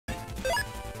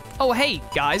Oh, hey,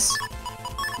 guys.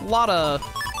 A lot of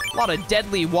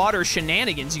deadly water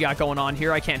shenanigans you got going on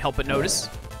here. I can't help but notice.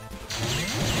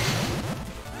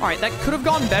 All right, that could have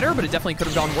gone better, but it definitely could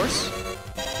have gone worse.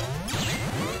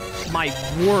 My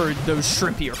word, those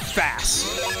shrimpy are fast.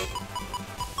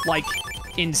 Like,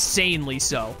 insanely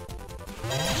so.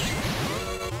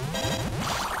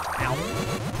 Ow.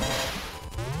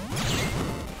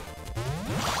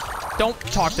 Don't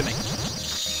talk to me.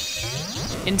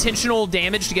 Intentional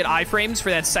damage to get iframes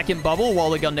for that second bubble while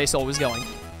the Gunday Soul was going.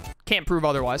 Can't prove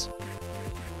otherwise.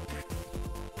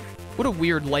 What a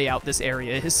weird layout this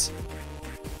area is.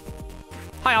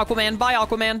 Hi, Aquaman. Bye,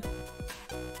 Aquaman.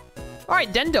 All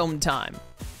right, Dendome time.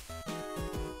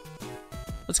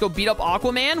 Let's go beat up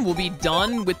Aquaman. We'll be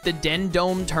done with the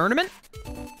Dendome tournament.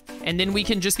 And then we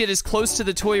can just get as close to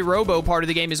the Toy Robo part of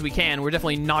the game as we can. We're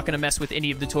definitely not going to mess with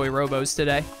any of the Toy Robos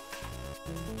today.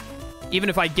 Even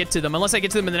if I get to them. Unless I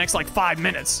get to them in the next, like, 5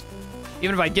 minutes.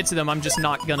 Even if I get to them, I'm just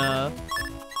not gonna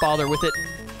bother with it.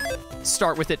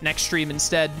 Start with it next stream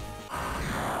instead.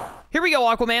 Here we go,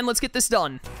 Aquaman. Let's get this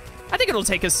done. I think it'll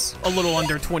take us a little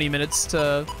under 20 minutes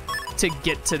to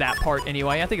get to that part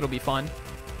anyway. I think it'll be fun.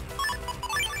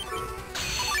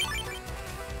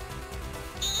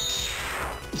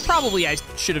 Probably I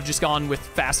should have just gone with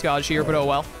Fast Gauge here, but oh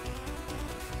well.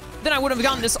 Then I would have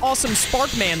gotten this awesome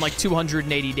Sparkman, like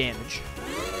 280 damage.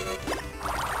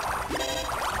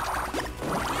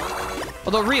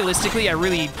 Although realistically, I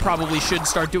really probably should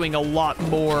start doing a lot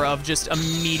more of just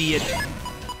immediately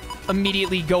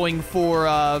going for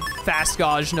Fast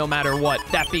Gauge no matter what.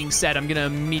 That being said, I'm gonna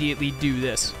immediately do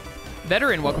this.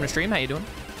 Veteran, welcome to stream. How you doing?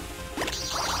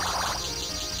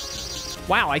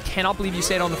 Wow, I cannot believe you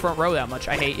stayed on the front row that much.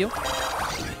 I hate you.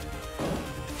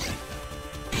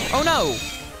 Oh no,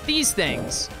 these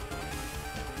things.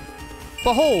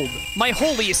 Behold, my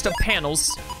holiest of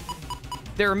panels.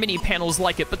 There are many panels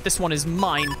like it, but this one is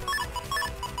mine.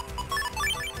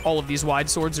 All of these wide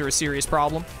swords are a serious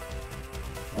problem.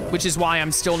 Which is why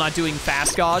I'm still not doing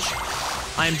Fast Gauge.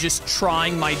 I'm just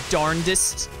trying my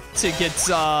darndest to get,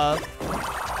 I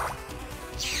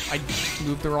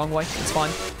moved the wrong way. It's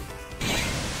fine.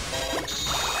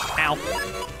 Ow.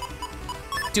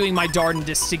 Doing my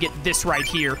darndest to get this right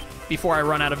here before I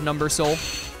run out of Number Soul.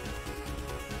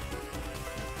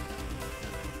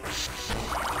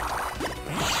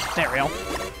 There we go.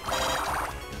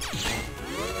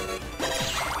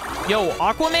 Yo,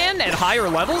 Aquaman at higher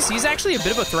levels, he's actually a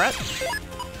bit of a threat.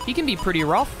 He can be pretty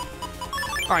rough.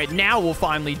 All right, now we'll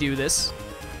finally do this.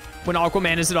 When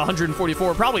Aquaman is at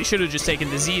 144, probably should have just taken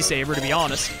the Z-Saber, to be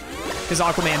honest. Because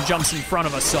Aquaman jumps in front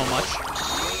of us so much.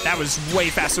 That was way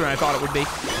faster than I thought it would be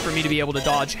for me to be able to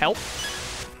dodge. Help.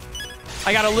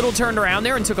 I got a little turned around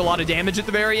there and took a lot of damage at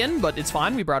the very end, but it's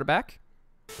fine. We brought it back.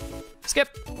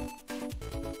 Skip.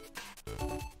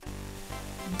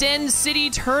 Den City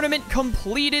tournament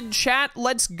completed, chat.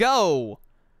 Let's go.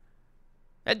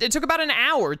 It took about an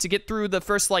hour to get through the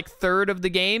first, like, third of the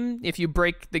game, if you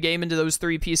break the game into those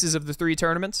 3 pieces of the 3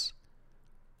 tournaments.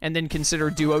 And then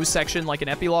consider duo section like an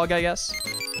epilogue, I guess.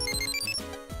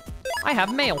 I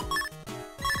have mail.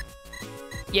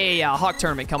 Yeah, Hawk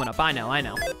tournament coming up. I know.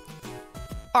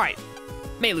 All right,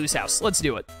 Meilu's house. Let's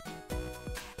do it.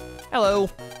 Hello.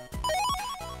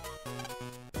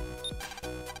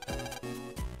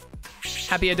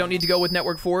 Happy I don't need to go with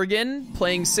Network 4 again.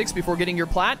 Playing 6 before getting your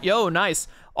plat. Yo, nice.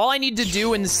 All I need to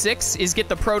do in 6 is get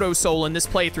the Proto Soul in this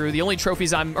playthrough. The only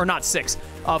trophies or not 6,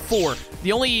 4.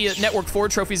 The only Network 4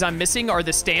 trophies I'm missing are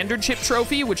the standard chip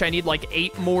trophy, which I need like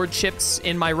 8 more chips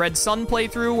in my Red Sun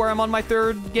playthrough where I'm on my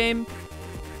 3rd game.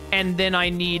 And then I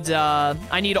need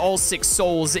all 6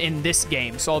 souls in this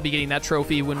game, so I'll be getting that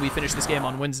trophy when we finish this game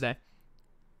on Wednesday.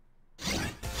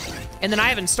 And then I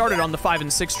haven't started on the 5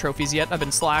 and 6 trophies yet. I've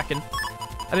been slacking.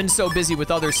 I've been so busy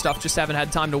with other stuff, just haven't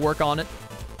had time to work on it.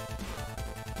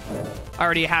 I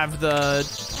already have the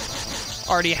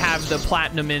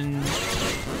Platinum in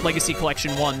Legacy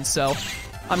Collection 1, so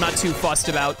I'm not too fussed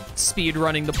about speed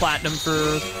running the Platinum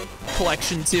for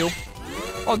Collection 2.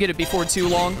 I'll get it before too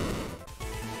long.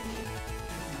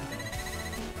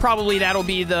 Probably that'll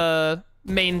be the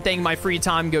main thing my free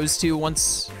time goes to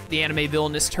once the Anime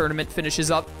Villainous tournament finishes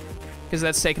up, because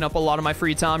that's taking up a lot of my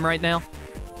free time right now.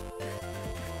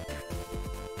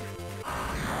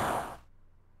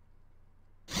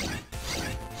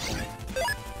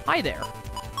 Hi there.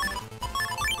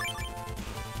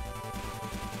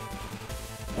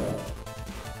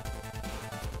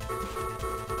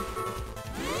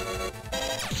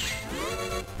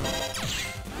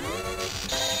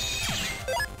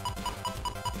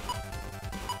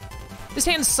 This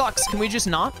hand sucks. Can we just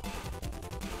not?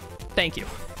 Thank you.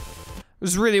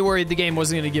 was really worried the game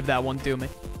wasn't going to give that one to me.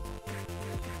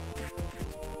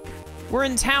 We're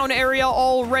in town area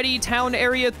already. Town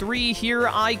area 3, here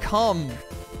I come.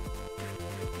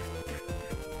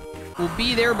 We'll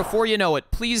be there before you know it.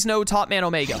 Please no Top Man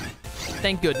Omega.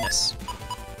 Thank goodness.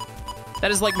 That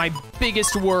is like my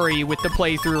biggest worry with the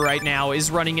playthrough right now,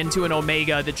 is running into an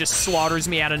Omega that just slaughters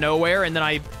me out of nowhere, and then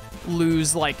I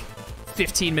lose like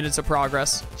 15 minutes of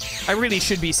progress. I really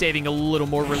should be saving a little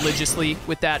more religiously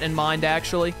with that in mind,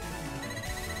 actually.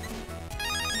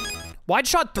 Wide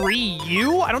Shot 3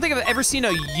 U? I don't think I've ever seen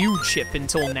a U chip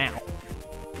until now.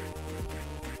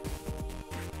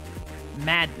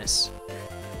 Madness.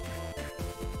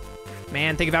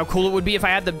 Man, think of how cool it would be if I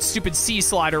had the stupid C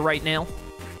slider right now.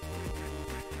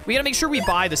 We gotta make sure we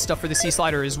buy the stuff for the C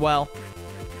slider as well.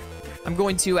 I'm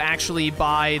going to actually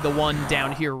buy the one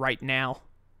down here right now.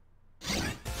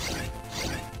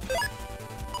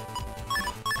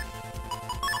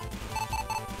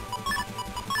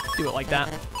 Do it like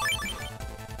that.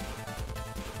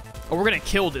 Oh, we're gonna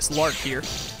kill this Lark here.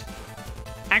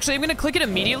 Actually, I'm gonna click it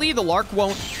immediately. The Lark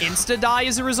won't insta-die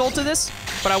as a result of this,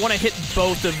 but I want to hit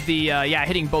both of the, yeah,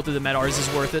 hitting both of the Medars is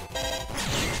worth it.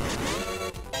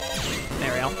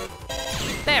 There we go.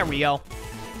 There we go.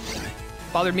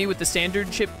 Bothered me with the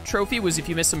standard chip trophy was if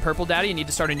you miss some purple data, you need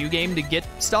to start a new game to get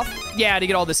stuff. Yeah, to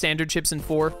get all the standard chips in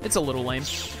 4. It's a little lame.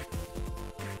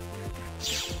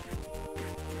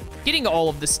 Getting all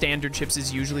of the standard chips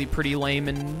is usually pretty lame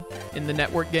in the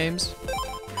network games.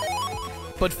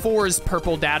 But 4's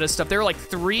purple data stuff, there are like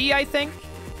 3, I think.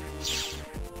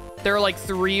 There are like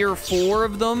 3 or 4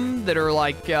 of them that are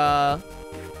like,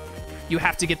 you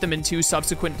have to get them in 2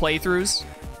 subsequent playthroughs.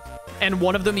 And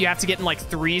one of them you have to get in like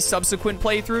 3 subsequent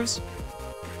playthroughs.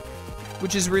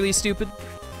 Which is really stupid.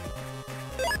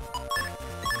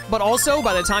 But also,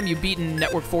 by the time you've beaten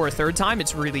Network 4 a 3rd time,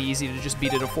 it's really easy to just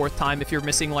beat it a 4th time if you're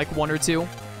missing like 1 or 2.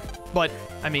 But,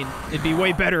 I mean, it'd be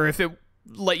way better if it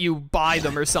let you buy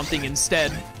them or something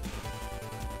instead.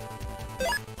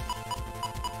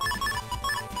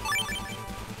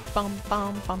 Bum,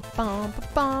 bum, bum, bum,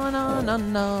 ba, na, na,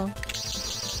 na.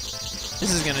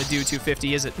 This is gonna do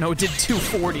 250, is it? No, it did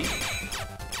 240.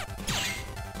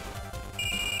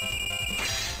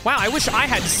 Wow, I wish I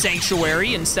had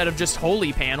Sanctuary instead of just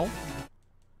Holy Panel.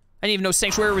 I didn't even know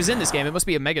Sanctuary was in this game. It must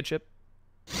be a Mega Chip.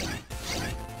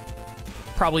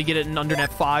 Probably get it in Undernet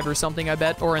 5 or something, I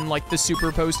bet. Or in, like, the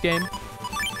Super Post game.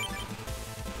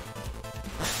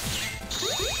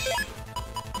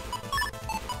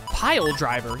 Pile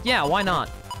Driver. Yeah, why not?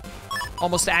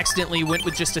 Almost accidentally went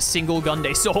with just a single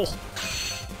Gunday Soul.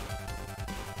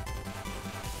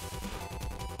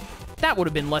 That would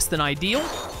have been less than ideal.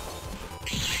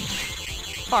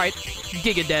 Alright,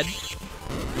 Giga dead.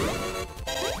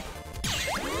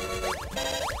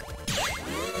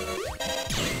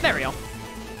 There we go.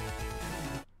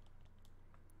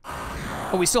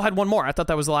 Oh, we still had one more. I thought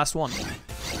that was the last one.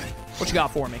 What you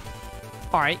got for me?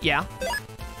 Alright, yeah.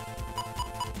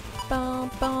 Bum,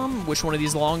 bum. Which one of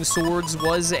these long swords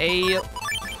was a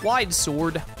wide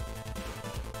sword?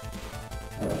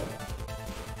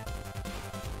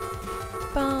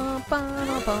 Ba,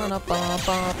 ba, ba, ba,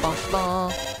 ba, ba,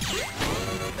 ba.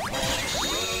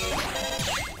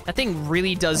 That thing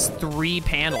really does 3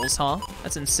 panels, huh?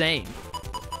 That's insane.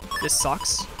 This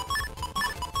sucks.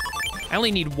 I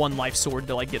only need 1 life sword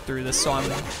to, like, get through this, so I'm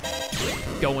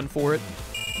going for it.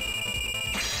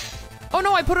 Oh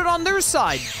no, I put it on their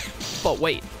side! But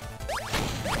wait.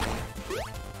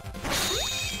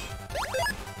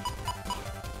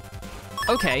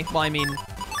 Okay, well, I mean,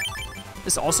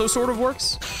 this also sort of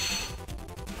works.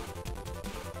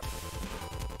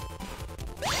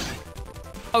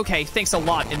 Okay, thanks a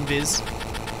lot, Invis.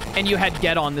 And you had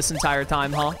Get On this entire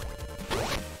time, huh?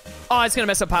 Oh, it's gonna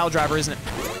mess up Pile Driver, isn't it?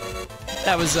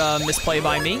 That was a misplay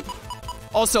by me.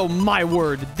 Also, my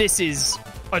word, this is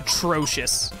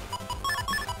atrocious.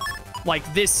 Like,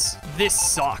 this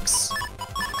sucks.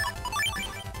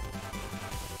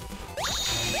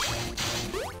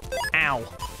 Ow.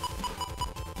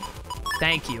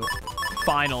 Thank you.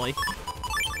 Finally.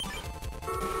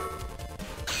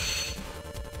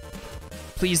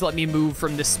 Please let me move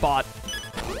from this spot.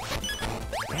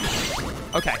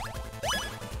 Okay.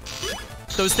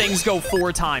 Those things go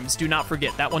 4 times. Do not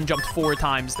forget. That one jumped 4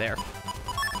 times there.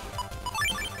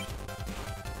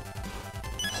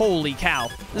 Holy cow.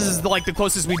 This is like the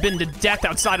closest we've been to death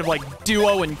outside of like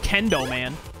Duo and Kendo,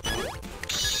 man.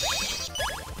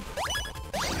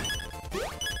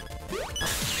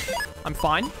 I'm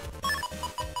fine.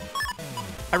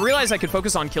 I realized I could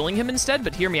focus on killing him instead,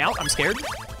 but hear me out. I'm scared.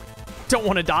 Don't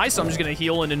want to die, so I'm just going to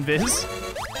heal and invis.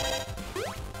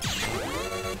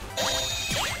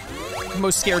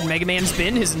 most scared Megaman's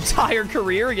been his entire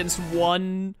career against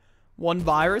one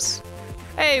virus.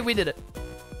 Hey, we did it.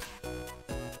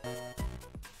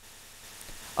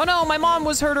 Oh no, my mom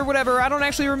was hurt or whatever. I don't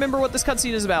actually remember what this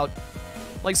cutscene is about.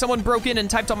 Like, someone broke in and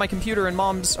typed on my computer and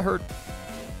mom's hurt.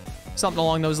 Something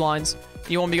along those lines.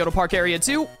 You want me to go to Park Area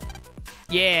 2?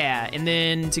 Yeah, and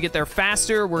then to get there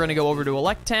faster, we're gonna go over to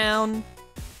Electown.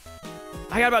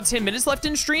 I got about 10 minutes left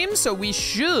in stream, so we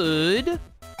should...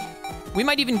 We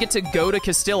might even get to go to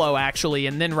Castillo, actually,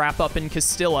 and then wrap up in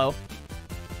Castillo.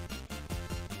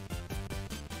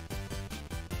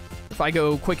 If I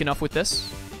go quick enough with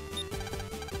this.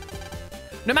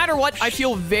 No matter what, I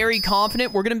feel very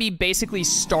confident we're going to be basically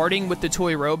starting with the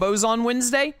Toy Robos on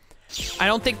Wednesday. I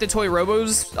don't think the Toy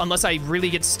Robos, unless I really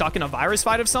get stuck in a virus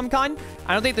fight of some kind,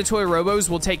 I don't think the Toy Robos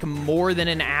will take more than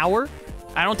an hour.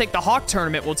 I don't think the Hawk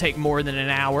tournament will take more than an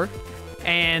hour.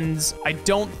 And I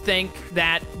don't think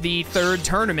that the third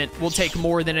tournament will take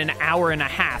more than an hour and a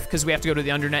half because we have to go to the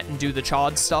Undernet and do the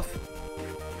Chod stuff.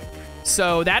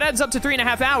 So that adds up to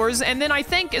 3.5 hours. And then I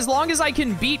think as long as I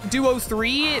can beat Duo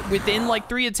 3 within like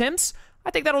 3 attempts,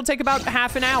 I think that'll take about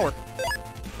half an hour.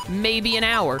 Maybe an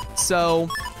hour. So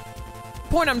the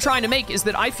point I'm trying to make is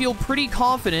that I feel pretty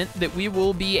confident that we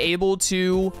will be able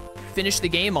to finish the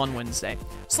game on Wednesday.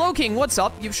 Slow King, what's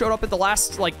up? You've showed up at the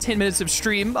last, like, 10 minutes of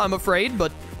stream, I'm afraid,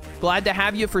 but glad to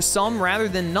have you for some rather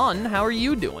than none. How are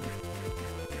you doing?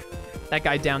 That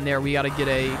guy down there, we gotta get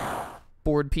a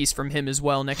board piece from him as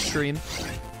well next stream.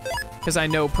 Because I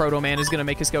know Proto Man is gonna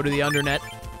make us go to the Undernet.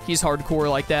 He's hardcore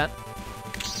like that.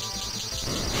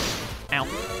 Ow.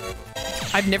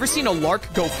 I've never seen a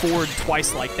Lark go forward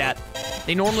twice like that.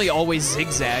 They normally always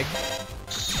zigzag.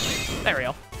 There we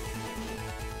go.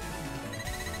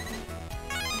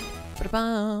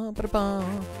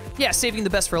 Yeah, saving the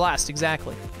best for last,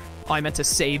 exactly. Oh, I meant to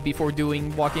save before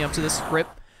walking up to this rip.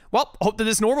 Well, hope that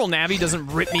this normal Navi doesn't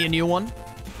rip me a new one.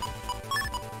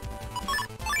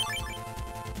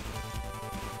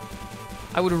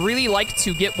 I would really like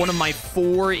to get one of my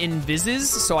 4 Invises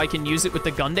so I can use it with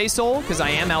the Gunday Soul, because I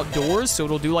am outdoors, so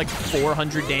it'll do like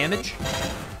 400 damage.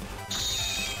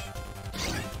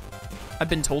 I've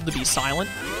been told to be silent.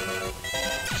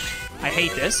 I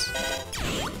hate this.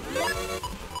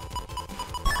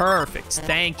 Perfect,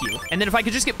 thank you. And then if I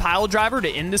could just get Pile Driver to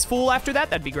end this fool after that,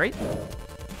 that'd be great.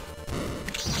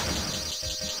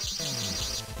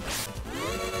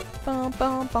 Bum,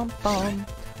 bum, bum, bum.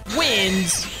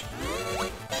 Wins!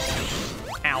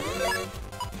 Ow.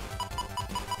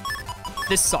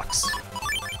 This sucks.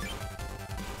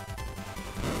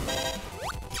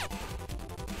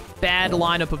 Bad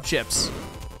lineup of chips.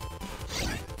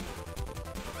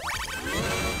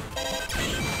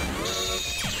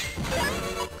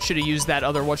 Should have used that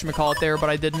other whatchamacallit there, but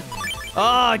I didn't.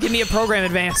 Ah, give me a program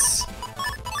advance.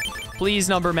 Please,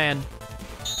 Number Man.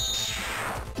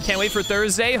 Can't wait for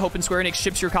Thursday. Hoping Square Enix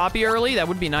ships your copy early. That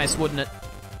would be nice, wouldn't it?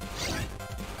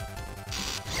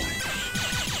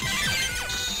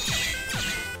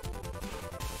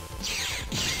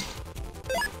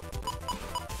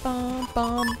 Bum,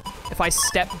 bum. If I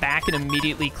step back and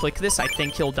immediately click this, I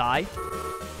think he'll die.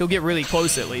 He'll get really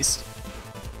close, at least.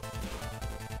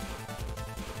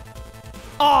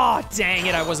 Oh, dang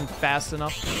it, I wasn't fast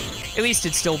enough. At least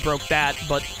it still broke that,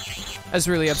 but that's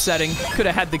really upsetting. Could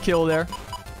have had the kill there.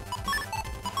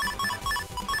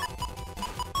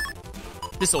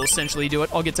 This will essentially do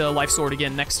it. I'll get to Life Sword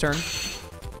again next turn.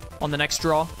 On the next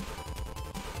draw.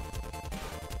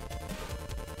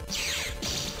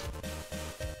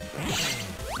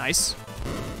 Nice.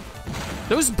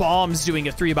 Those bombs doing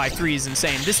a 3x3 is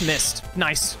insane. This missed.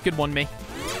 Nice. Good one, me.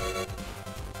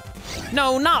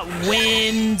 No, not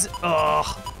wind. Ugh.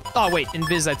 Oh, wait.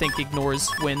 Invis, I think, ignores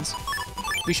winds.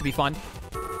 We should be fine.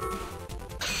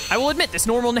 I will admit, this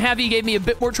normal Navi gave me a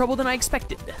bit more trouble than I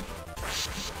expected.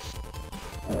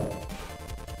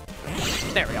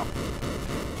 There we go.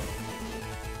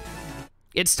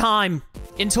 It's time.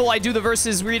 Until I do the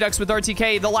Versus Redux with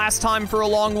RTK, the last time for a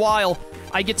long while,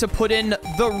 I get to put in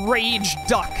the Rage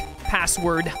Duck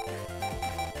password.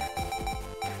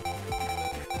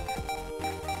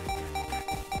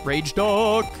 Rage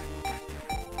Duck.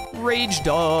 Rage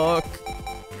Duck.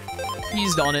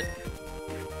 He's done it.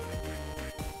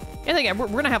 And again, we're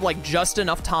gonna have like just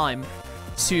enough time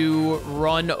to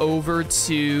run over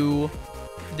to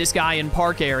this guy in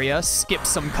Park Area, skip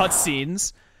some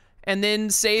cutscenes, and then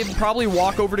save, probably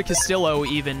walk over to Castillo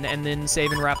even, and then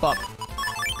save and wrap up,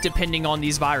 depending on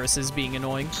these viruses being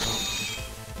annoying.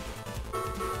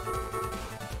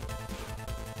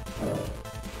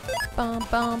 Bum,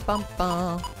 bum, bum,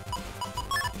 bum.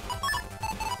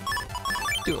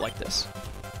 Do it like this.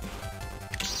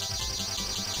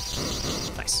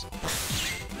 Nice.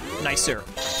 Nice, sir.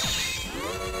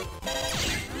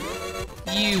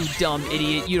 You dumb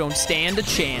idiot. You don't stand a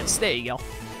chance. There you go.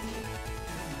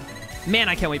 Man,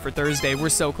 I can't wait for Thursday. We're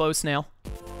so close now.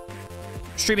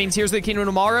 Streaming Tears of the Kingdom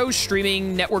tomorrow.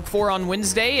 Streaming Network 4 on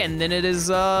Wednesday. And then it's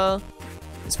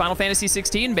Final Fantasy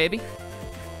 16, baby.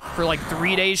 For like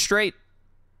 3 days straight.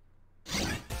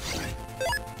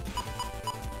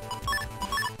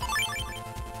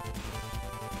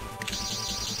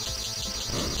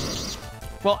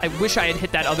 Well, I wish I had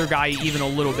hit that other guy even a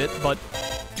little bit, but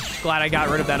glad I got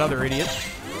rid of that other idiot.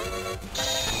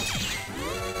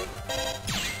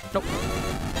 Nope.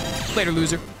 Later,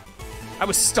 loser. I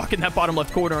was stuck in that bottom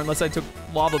left corner unless I took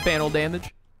lava panel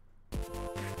damage.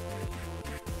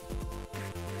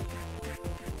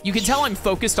 You can tell I'm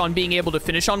focused on being able to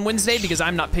finish on Wednesday because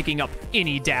I'm not picking up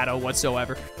any data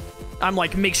whatsoever. I'm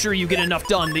like, make sure you get enough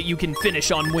done that you can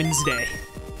finish on Wednesday.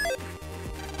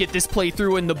 Get this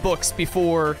playthrough in the books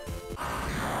before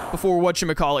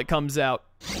whatchamacallit comes out.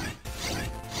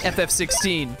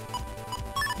 FF16.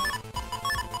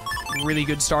 Really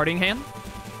good starting hand.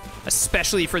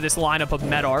 Especially for this lineup of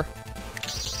Medar.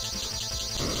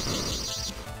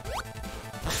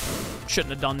 Shouldn't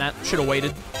have done that. Should have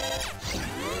waited.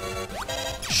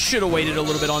 Should have waited a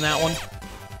little bit on that one.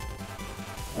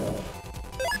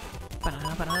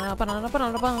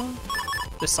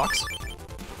 This sucks.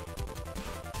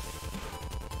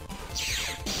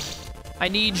 I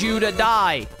need you to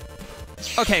die.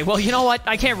 Okay, well, you know what?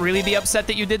 I can't really be upset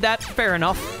that you did that. Fair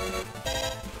enough.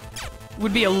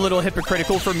 Would be a little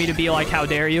hypocritical for me to be like, how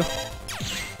dare you?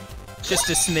 Just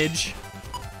a smidge.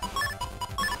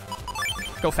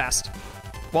 Go fast.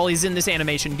 While he's in this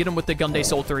animation, get him with the Gunday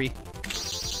Soul 3.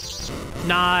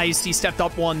 Nice, he stepped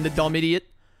up one, the dumb idiot.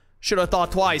 Should have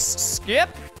thought twice. Skip.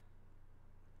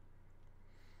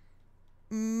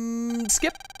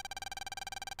 Skip.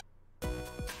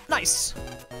 Nice.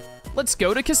 Let's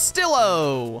go to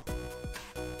Castillo.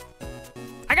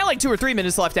 I got like 2 or 3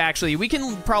 minutes left, actually. We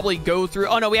can probably go through...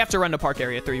 Oh, no, we have to run to Park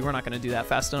Area 3. We're not going to do that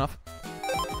fast enough.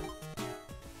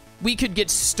 We could get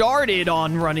started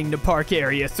on running to Park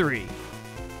Area 3.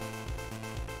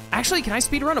 Actually, can I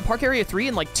speedrun to Park Area 3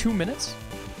 in like 2 minutes?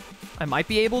 I might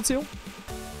be able to.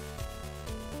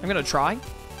 I'm going to try.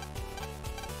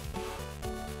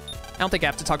 I don't think I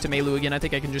have to talk to Melu again. I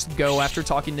think I can just go after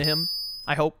talking to him.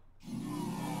 I hope.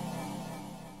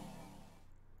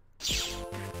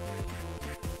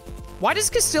 Why does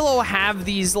Castillo have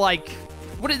these, like...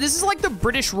 This is like the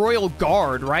British Royal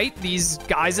Guard, right? These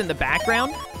guys in the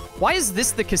background. Why is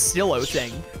this the Castillo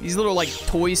thing? These little, like,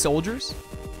 toy soldiers?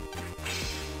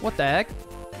 What the heck?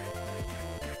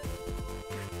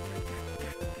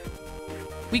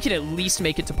 We can at least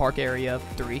make it to Park Area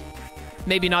 3.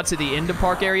 Maybe not to the end of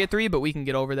Park Area 3, but we can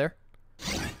get over there.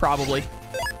 Probably.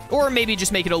 Or maybe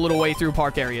just make it a little way through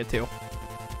Park Area 2.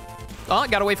 Oh,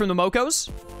 got away from the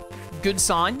Mokos. Good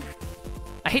sign.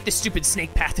 I hate this stupid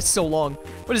snake path. It's so long.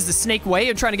 What is the snake way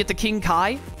of trying to get to King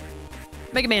Kai?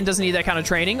 Mega Man doesn't need that kind of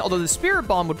training, although the Spirit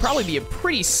Bomb would probably be a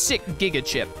pretty sick Giga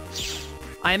Chip.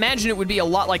 I imagine it would be a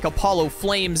lot like Apollo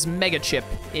Flame's Mega Chip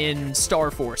in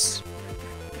Star Force.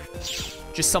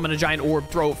 Just summon a giant orb,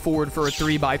 throw it forward for a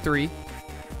 3x3.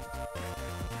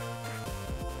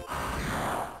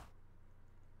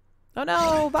 Oh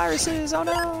no, viruses, oh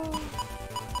no.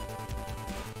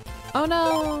 Oh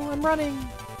no, I'm running.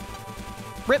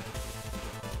 Rip.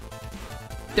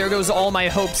 There goes all my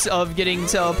hopes of getting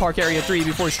to Park Area 3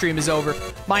 before stream is over.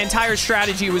 My entire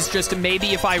strategy was just maybe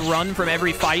if I run from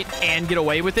every fight and get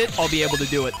away with it, I'll be able to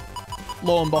do it.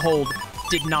 Lo and behold,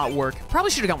 did not work.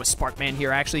 Probably should have gone with Sparkman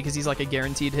here, actually, because he's like a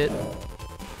guaranteed hit.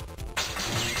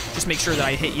 Just make sure that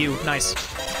I hit you. Nice.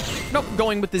 Nope,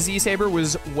 going with the Z-Saber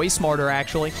was way smarter,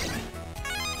 actually.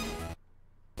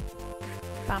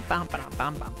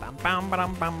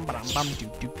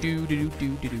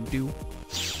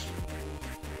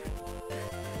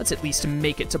 Let's at least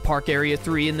make it to Park Area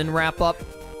 3 and then wrap up.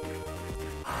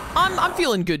 I'm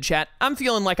feeling good, chat. I'm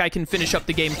feeling like I can finish up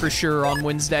the game for sure on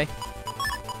Wednesday.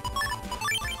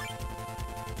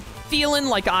 Feeling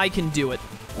like I can do it.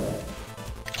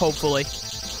 Hopefully.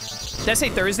 Did I say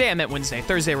Thursday? I meant Wednesday.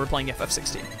 Thursday we're playing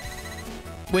FF16.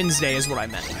 Wednesday is what I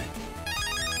meant.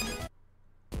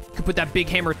 Could put that Big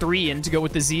Hammer 3 in to go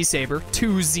with the Z-Saber.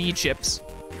 2 Z-chips.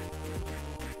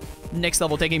 Next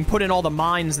level taking, put in all the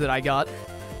mines that I got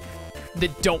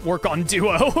that don't work on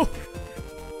Duo.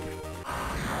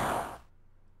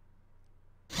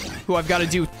 Who I've got to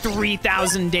do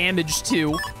 3,000 damage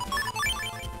to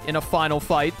in a final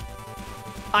fight.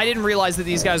 I didn't realize that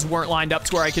these guys weren't lined up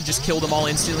to where I could just kill them all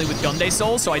instantly with Gunday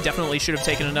Soul, so I definitely should have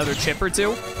taken another chip or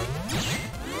two.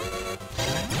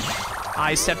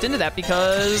 I stepped into that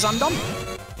because I'm dumb.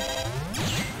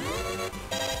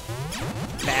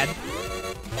 Bad.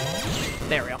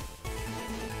 There we go.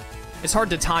 It's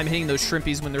hard to time hitting those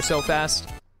shrimpies when they're so fast.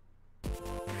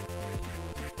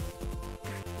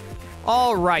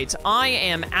 All right, I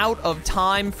am out of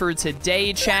time for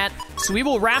today, chat. So we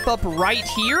will wrap up right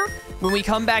here. When we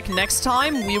come back next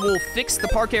time, we will fix the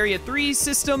Park Area 3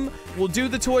 system. We'll do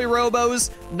the Toy Robos,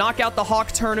 knock out the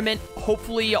Hawk tournament,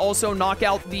 hopefully also knock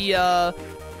out the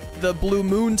Blue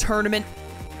Moon tournament,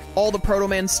 all the Proto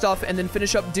Man stuff, and then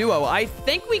finish up Duo. I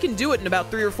think we can do it in about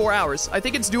 3 or 4 hours. I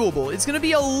think it's doable. It's going to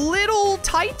be a little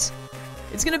tight.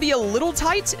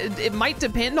 It might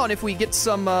depend on if we get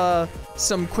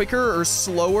some quicker or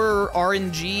slower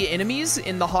RNG enemies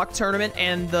in the Hawk tournament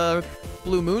and the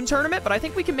Blue Moon tournament, but I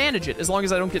think we can manage it as long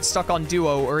as I don't get stuck on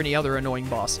Duo or any other annoying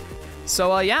boss.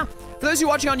 So, yeah. For those of you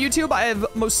watching on YouTube, I have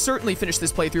most certainly finished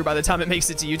this playthrough by the time it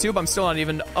makes it to YouTube. I'm still not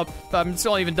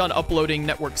even done uploading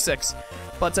Network 6.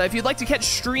 But if you'd like to catch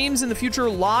streams in the future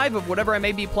live of whatever I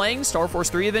may be playing, Star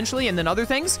Force 3 eventually, and then other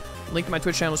things, link to my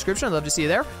Twitch channel description. I'd love to see you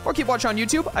there. Or keep watching on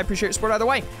YouTube. I appreciate your support either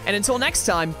way. And until next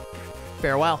time,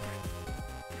 farewell.